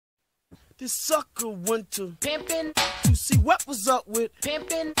This sucker went to Pimpin' to see what was up with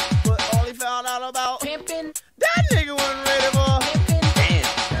Pimpin', but all he found out about Pimpin', that nigga wasn't ready for. Pimpin'.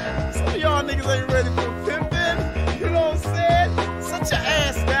 Damn. Some of y'all niggas ain't ready for pimpin'. You know what I'm saying? Sit your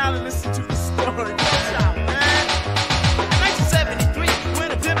ass down and listen to the story. Watch out, man. 1973, when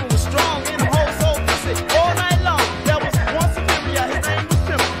the pimpin' was strong in the whole soul pussy all night long. There was one superior, his name was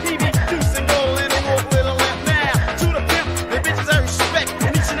Pimp. He be juicing gold in a walk with a limp. Now, to the pimp, the bitches I respect.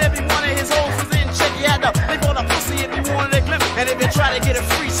 And each and every one of his hoes was in check. He had to pay for the pussy if you wanted a glimpse. And if you try to get it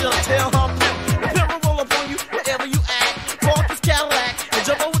free, she'll tell her pimp. The pimp will roll up on you wherever you act. Park his Cadillac and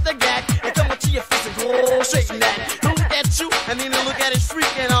jump over with the gag. And come up to your face and go straighten that. He'll look at you and then he'll look at his freak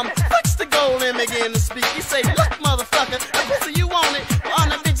and flex the gold and begin to speak. He say, look, motherfucker, the pussy you want it. On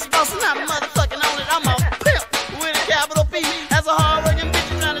the bitches bustin', I'm motherfucking on it. I'm a pimp with a capital P. As a hard-working bitch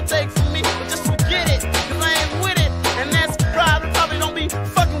you trying to take from me. But just forget it, cause I ain't with it. And that's probably don't be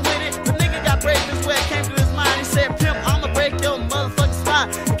fucking with it. The nigga got brave, this way it came to his mind. He said, pimp, I'ma break your motherfucking spine.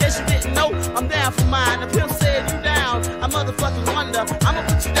 In case you didn't know, I'm down for mine. The pimp said you down, I motherfucking wonder. I'ma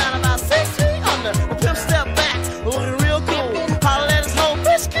put you down about 6 feet under. The pimp stepped back, looking real cool. Holler at his whole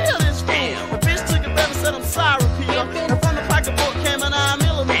bitch, kill this fool. The bitch took a breath and said, I'm sorry, Peter. And from the pocketbook came a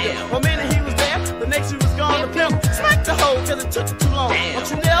 9mm. One minute he was there, the next he was gone. The pimp smacked the hoe cause it took too long. Don't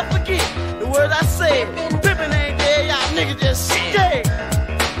you never forget the words I said. Pimpin' ain't there, y'all niggas just scared.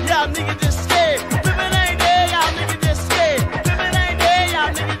 Y'all niggas just scared. Pimpin' ain't there, y'all niggas just scared. Pimpin' ain't there,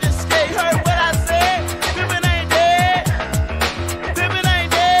 y'all niggas just scared. You heard what I said? Pimpin' ain't there. Pimpin'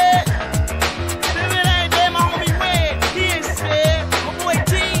 ain't there. Pimpin' ain't there. My homie Red, he ain't scared. My boy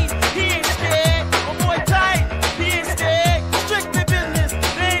T, he ain't scared. My boy Tight, he ain't scared. Strictly business,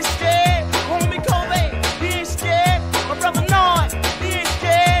 they ain't scared. Homie Kobe, he ain't scared. My brother Nord, he ain't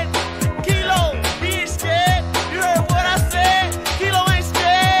scared. Kilo, he ain't scared. You heard what I said? Kilo ain't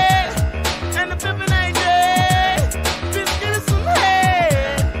scared. And the pimpin' ain't dead. Bitch, give us some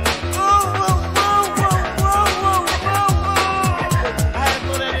head. Whoa, whoa, whoa, whoa, whoa, whoa, whoa. I had to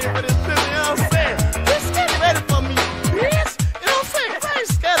throw that in for this pimpin', you know what I'm saying? Bitch, get ready for me, bitch. You know what I'm saying? 'Cause I ain't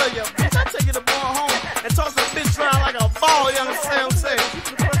scared of you, bitch. I take you to boy home and toss that bitch around like a ball, you understand what I'm saying?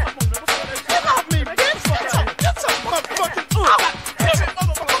 Get off me, bitch. Get your motherfucking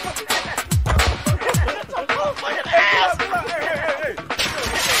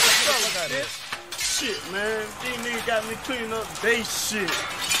Shit, man. These niggas got me cleaning up they shit.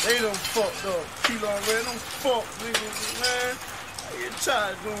 They done fucked up. Kilo and Red, them fuck niggas, man. I get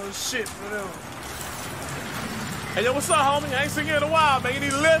tired of doing shit for them. Hey, yo, what's up, homie? I ain't seen you in a while, man. You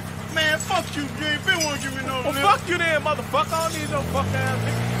need a lift? Man, fuck you, you ain't been wanna give me no Well, lift. fuck you then, motherfucker. I don't need no fuck ass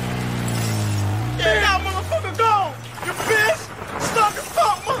nigga. Yeah, y'all motherfucker gone. You bitch. Stuck as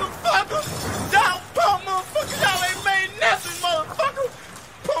fuck, motherfucker. Y'all punk motherfucker. Y'all ain't made nothing, motherfucker.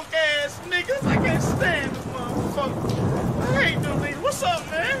 Punk ass niggas. I can't stand this motherfucker. I hate them niggas. What's up,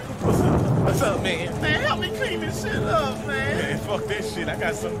 man? What's up, man? Man, help me clean this shit up, man. Man, fuck this shit. I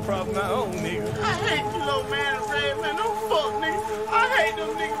got some problem of my own, nigga. I hate Kilo, man, and Red, man. Them fuck niggas. I hate them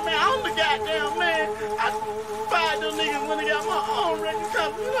niggas, man. I'm the goddamn man. I fired them niggas when they got my own record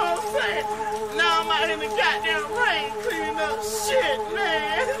company, you know what I'm saying? Now I'm out in the goddamn rain cleaning up shit,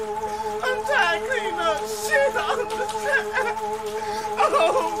 man. I'm tired of cleaning up shit all the time.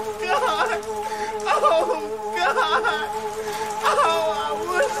 Oh, God. Oh, God.